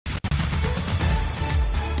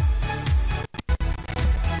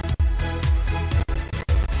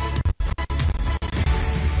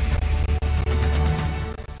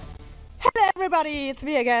everybody, it's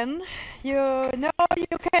me again. You know you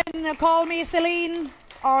can call me Celine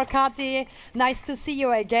or Kati. Nice to see you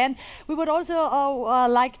again. We would also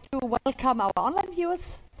like to welcome our online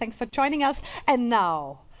viewers. Thanks for joining us. And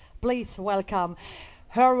now, please welcome.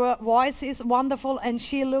 Her voice is wonderful and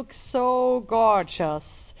she looks so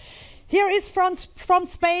gorgeous. Here is from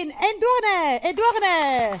Spain, Edurne.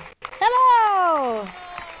 Edurne. Hello.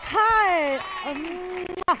 Hi.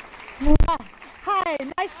 Hi,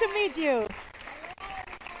 nice to meet you.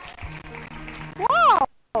 Wow.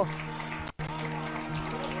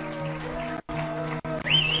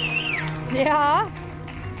 Yeah.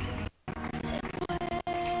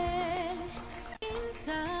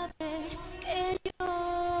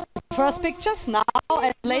 First pictures now,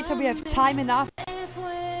 and later we have time enough.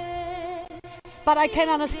 But I can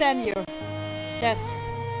understand you. Yes.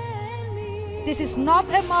 This is not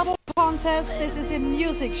a model contest, this is a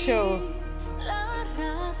music show.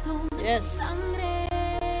 Yes.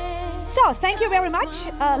 So, thank you very much.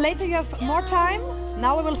 Later you have more time.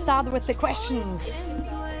 Now we will start with the questions.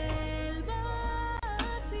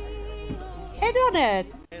 Edurne.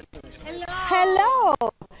 Hello. Hello.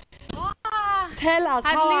 Tell us,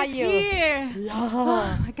 At how are least you? Here. Yeah.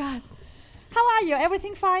 Oh my God. How are you?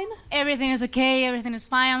 Everything fine? Everything is okay. Everything is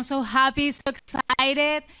fine. I'm so happy, so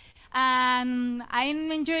excited, and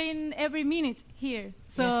I'm enjoying every minute here.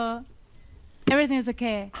 So Yes. everything is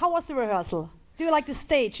okay. How was the rehearsal? Do you like the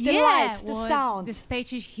stage, the Yeah, lights, the well, sound? The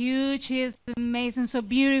stage is huge. It's amazing, so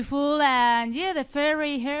beautiful, and yeah, the fair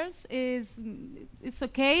rehearse it's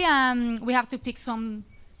okay. We have to fix some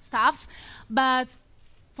stuffs, but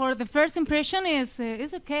for the first impression is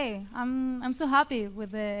okay. I'm so happy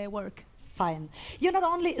with the work. Fine. You're not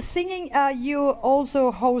only singing, you're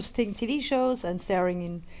also hosting TV shows and starring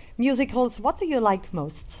in musicals. What do you like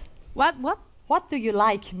most? What? What do you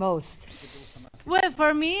like most? Well,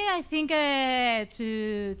 for me, I think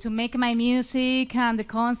to make my music and the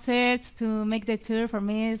concerts, to make the tour, for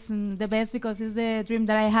me is the best because it's the dream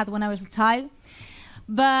that I had when I was a child.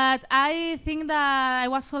 But I think that I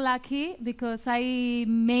was so lucky because I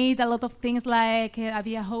made a lot of things like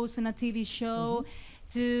be a host in a TV show,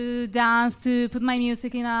 to dance, to put my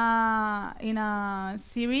music in a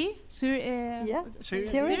series. Yeah.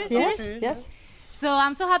 Series? Yes. So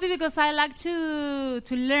I'm so happy because I like to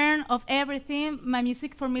learn of everything. My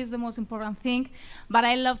music for me is the most important thing, but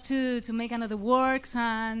I love to make another works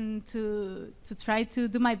and to try to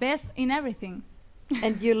do my best in everything.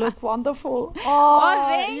 And you look wonderful. Oh,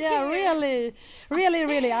 thank yeah, you.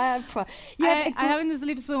 Really. I haven't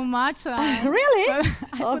slept so much. Really? I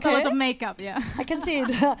put a lot of makeup, yeah. I can see it.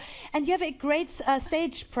 And you have a great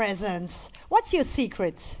stage presence. What's your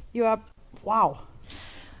secret? You are, wow.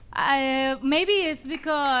 Maybe it's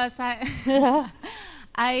because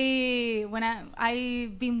I've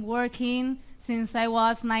been working since I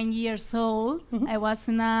was 9 years old. I was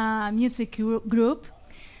in a music group.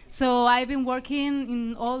 So I've been working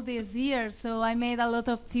in all these years. So I made a lot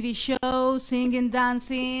of TV shows, singing,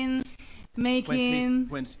 dancing, making.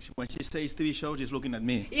 When she says TV shows, she's looking at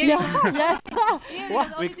me. Yeah. Yes. Yeah,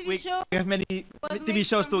 We have many TV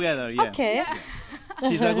shows together. Yeah. Okay. Yeah.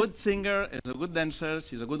 She's a good singer, she's a good dancer,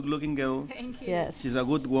 she's a good-looking girl. Thank you. Yes. She's a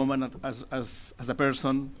good woman as a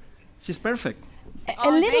person. She's perfect. A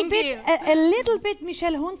little thank bit, you. a little bit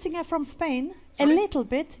Michelle Hunzinger from Spain. Sorry? A little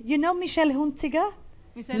bit. You know Michelle Hunzinger?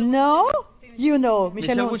 Michelle No? Hunzinger. You know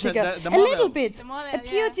Michelle Michelle Hunziker, Hunziker. the A model. little bit. The model, A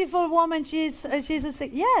beautiful woman. She's a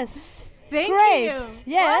yes. Thank Great. you.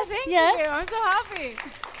 Yes, Well, thank yes. you. I'm so happy.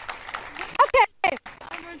 Okay.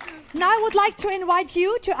 Now I would like to invite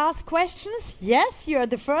you to ask questions. Yes, you are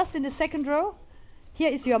the first in the second row. Here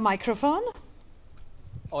is your microphone.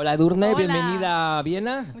 Hola Edurne, Hola. bienvenida a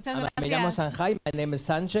Viena. Muchas Me llamo gracias. Sanjay, my name is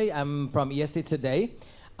Sanjay, I'm from ESC Today.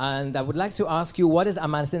 And I would like to ask you, what is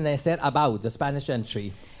Amanecer about, the Spanish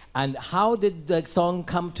entry? And how did the song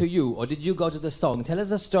come to you, or did you go to the song? Tell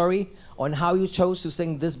us a story on how you chose to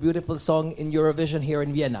sing this beautiful song in Eurovision here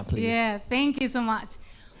in Vienna, please. Yeah, thank you so much.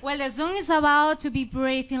 Well, the song is about to be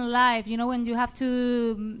brave in life. You know, when you have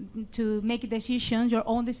to make decisions, your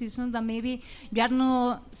own decisions that maybe you are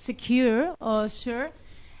not secure or sure.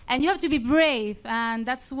 And you have to be brave, and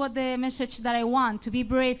that's what the message that I want, to be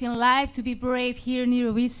brave in life, to be brave here in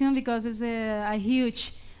Eurovision, because it's a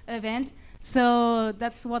huge event. So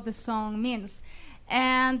that's what the song means.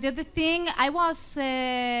 And the other thing, I was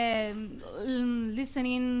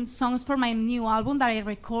listening songs for my new album that I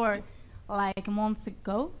record like a month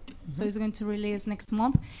ago. So it's going to release next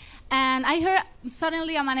month. And I heard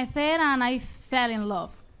suddenly Amanecer and I fell in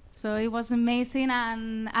love. So it was amazing,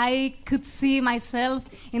 and I could see myself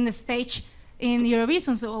in the stage in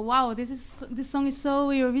Eurovision. So wow, this song is so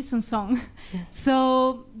Eurovision song.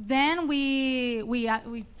 So then we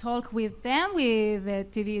talk with them with the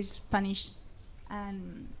TV Spanish,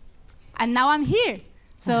 and now I'm here.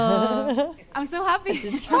 So I'm so happy.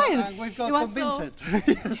 It's fine. We've It got was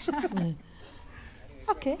convinced.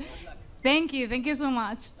 Okay. Thank you so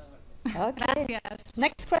much. Okay. Gracias.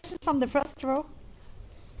 Next question from the first row.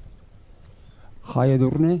 Hi,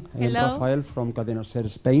 Edurne. I am Hello. Rafael from Cadena Ser,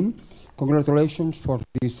 Spain. Congratulations for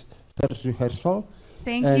this first rehearsal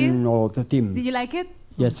Thank and you. all the team. Did you like it?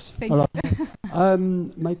 Yes, Thank a lot.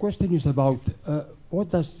 My question is about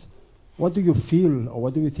what do you feel or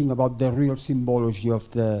what do you think about the real symbology of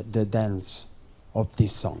the dance of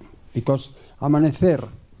this song? Because Amanecer,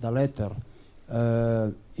 the letter,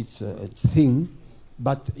 it's a thing,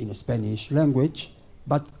 but in Spanish language.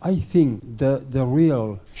 But I think the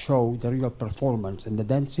real show, the real performance and the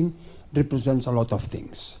dancing represents a lot of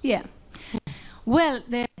things. Yeah. Well,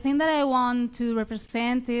 the thing that I want to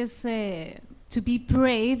represent is to be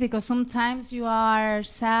brave, because sometimes you are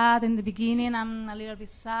sad in the beginning. I'm a little bit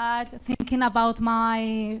sad, thinking about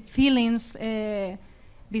my feelings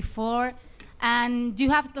before, and you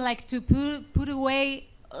have to put away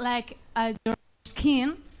your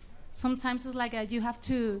skin. Sometimes it's like you have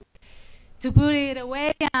to put it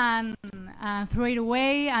away and throw it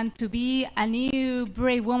away, and to be a new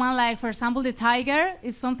brave woman. Like, for example, the tiger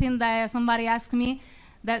is something that somebody asked me,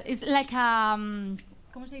 that is like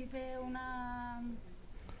 ¿cómo se dice?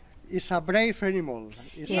 It's a brave animal.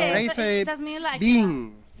 It's Yeah, a brave it does mean like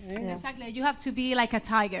being. Exactly. You have to be like a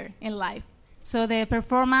tiger in life. So the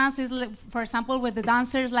performance is, for example, with the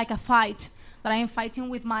dancers, like a fight, that I am fighting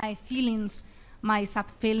with my feelings, my sad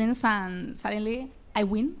feelings, and suddenly I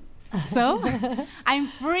win. So I'm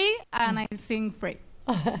free and I sing free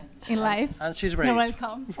in life. And she's brave. You're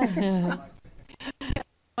welcome.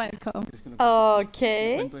 Welcome.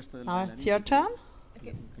 Okay. Now it's your turn.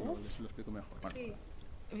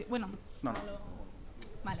 Bueno. No.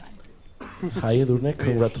 Vale. Hi, Edurne.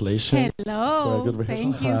 Congratulations for a Hello. good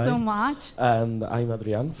rehearsal. Thank you so Hi. much. And I'm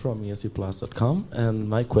Adrian from escplus.com. And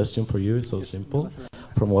my question for you is so simple.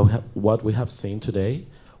 From what we have seen today,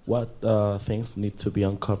 what things need to be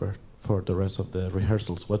uncovered for the rest of the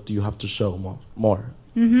rehearsals? What do you have to show more?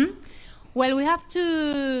 Well, we have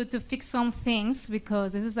to fix some things,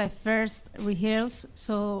 because this is the first rehearsal.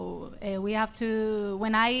 So we have to.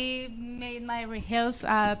 When I made my rehearsal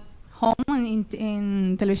at home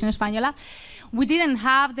in Televisión Española, we didn't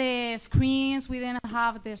have the screens, we didn't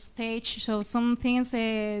have the stage. So some things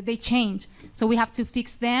they change. So we have to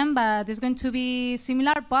fix them, but it's going to be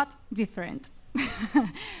similar but different.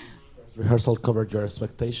 Rehearsal covered your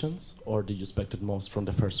expectations, or did you expect it most from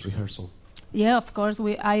the first rehearsal? Yeah, of course,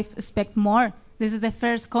 I expect more. This is the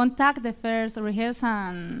first contact, the first rehearsal,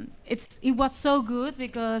 and it was so good,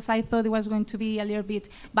 because I thought it was going to be a little bit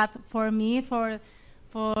bad for me, for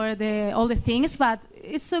all the things, but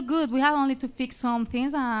it's so good. We have only to fix some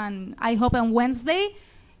things, and I hope on Wednesday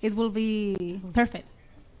it will be perfect.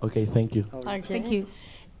 Okay, thank you. Okay. Thank you.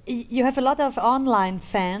 You have a lot of online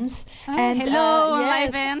fans. Hello,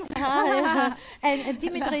 online yes. fans. Hi. and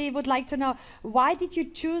Dimitri would like to know, why did you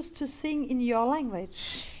choose to sing in your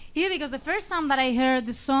language? Yeah, because the first time that I heard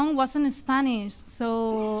the song was in Spanish.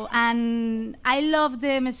 So, and I love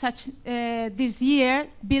the message this year,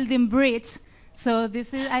 building bridge. So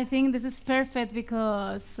I think this is perfect,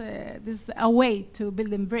 because this is a way to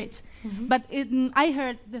build a bridge. But I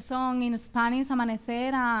heard the song in Spanish,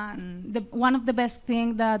 Amanecer, and one of the best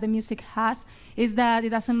things that the music has is that it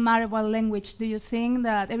doesn't matter what language do you sing,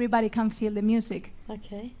 that everybody can feel the music.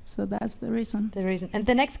 Okay. So that's the reason. And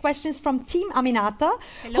the next question is from Team Aminata.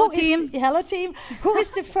 Hello, team. Hello, team. Who is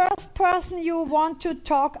the first person you want to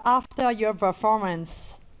talk after your performance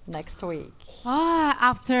next week?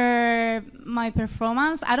 After my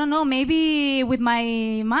performance, I don't know, maybe with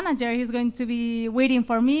my manager, he's going to be waiting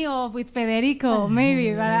for me, or with Federico,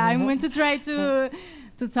 maybe. But I'm going to try to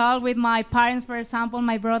talk with my parents, for example,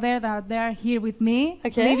 my brother, that they are here with me,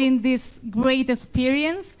 living this great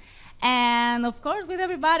experience. And of course, with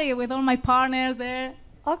everybody, with all my partners there.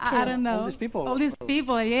 Okay. I don't know. All these people. All these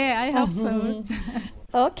people, yeah, I hope so.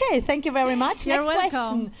 Okay, thank you very much. You're Next welcome.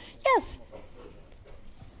 question. Yes.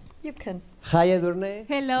 You can. Hi, Edurne.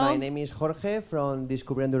 Hello. My name is Jorge from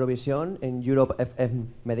Descubriendo Eurovisión in Europe FM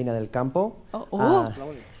Medina del Campo.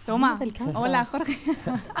 Toma. Hola, Jorge.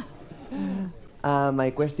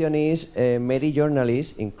 My question is, many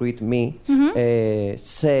journalists, including me,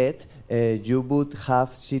 said you would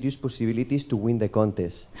have serious possibilities to win the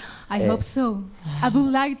contest. I hope so. I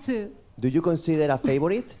would like to. Do you consider a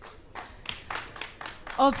favorite?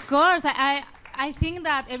 Of course, I I think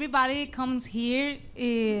that everybody comes here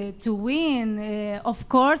to win. Of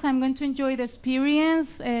course, I'm going to enjoy the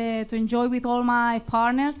experience, to enjoy with all my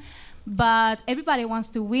partners, but everybody wants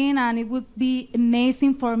to win, and it would be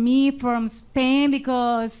amazing for me from Spain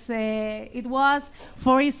because it was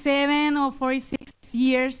 47 or 46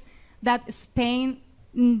 years that Spain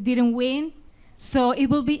didn't win. So it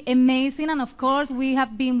will be amazing, and of course, we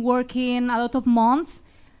have been working a lot of months,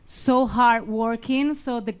 so hard working,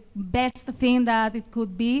 so the best thing that it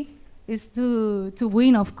could be is to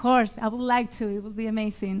win, of course. I would like to. It would be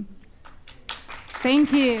amazing.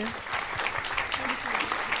 Thank you.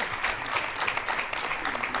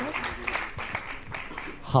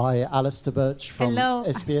 Hi, Alistair Birch from Hello.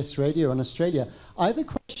 SBS Radio in Australia. I have a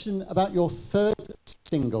question about your third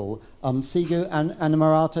single, Sigo and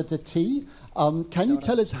Enamorada de Ti. Can you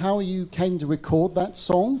tell us how you came to record that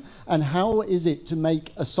song, and how is it to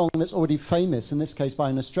make a song that's already famous, in this case by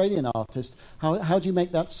an Australian artist? How do you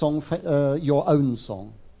make that song your own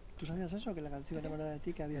song? ¿Tú sabías eso? Que la canción Enamorada de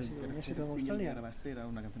ti que había sido un éxito en Australia.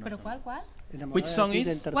 ¿Pero cuál? Which song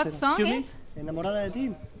is? What song is? Enamorada de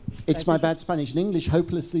ti. It's my bad Spanish. In English,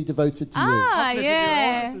 Hopelessly Devoted to You. Ah,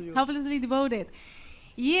 yeah, Hopelessly Devoted.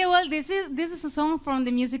 Yeah, well, this is a song from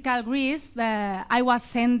the musical Grease that I was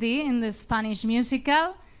Sandy in the Spanish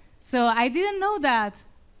musical, so I didn't know that.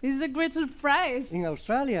 This is a great surprise. In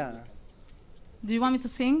Australia. Do you want me to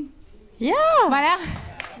sing? Yeah. But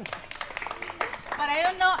I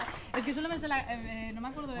don't know. Es que solo me sé no me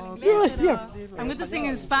acuerdo del inglés, pero I'm going to sing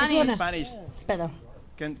in Spanish. Spanish. Espera.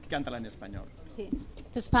 Cántala en español. Sí,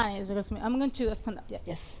 to Spanish because I'm going to stand up. Yeah.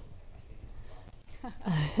 Yes.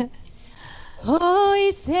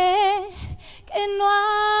 Hoy sé que no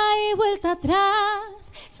hay vuelta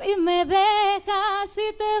atrás. Si me dejas,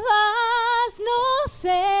 si te vas, no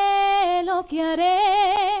sé lo que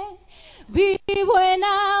haré. Vivo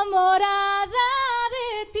enamorada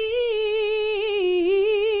de ti.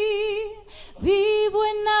 Vivo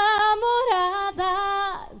enamorada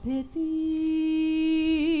de ti.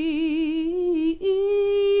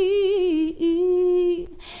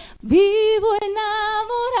 Vivo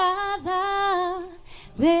enamorada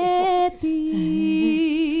de ti.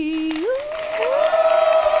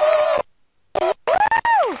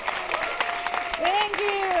 Thank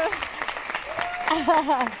you.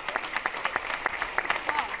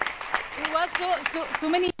 It was so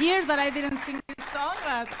many years that I didn't sing this song,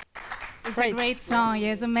 but it's a great song.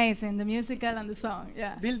 Yeah, it's amazing. The musical and the song.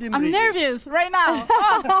 Yeah. I'm nervous right now.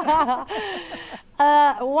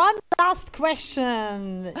 One last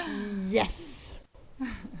question. Yes.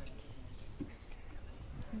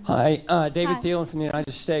 Hi, David Thielen from the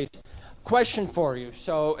United States. Question for you.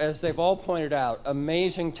 So, as they've all pointed out,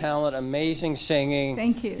 amazing talent, amazing singing.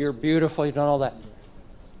 Thank you. You're beautiful, you've done all that.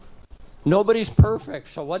 Nobody's perfect,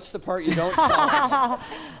 so what's the part you don't tell us?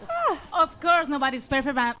 Of course, nobody's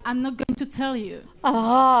perfect, but I'm not going to tell you.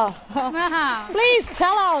 Please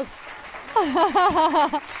tell us.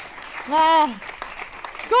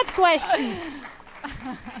 Good question.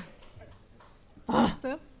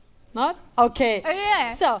 So? Not? Okay.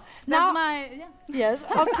 Yeah. So, now... That's Yes,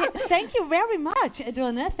 okay. Thank you very much,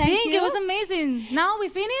 Edurne. Thank you. It was amazing. Now we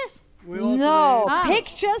finish? No.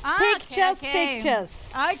 Pictures.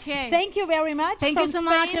 Okay. Thank you very much. Thank you so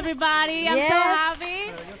much, everybody. I'm so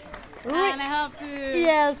happy. And I hope to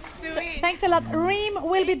Yes. do it. Thanks a lot. Reem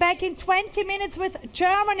will be back in 20 minutes with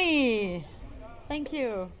Germany. Thank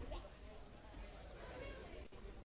you.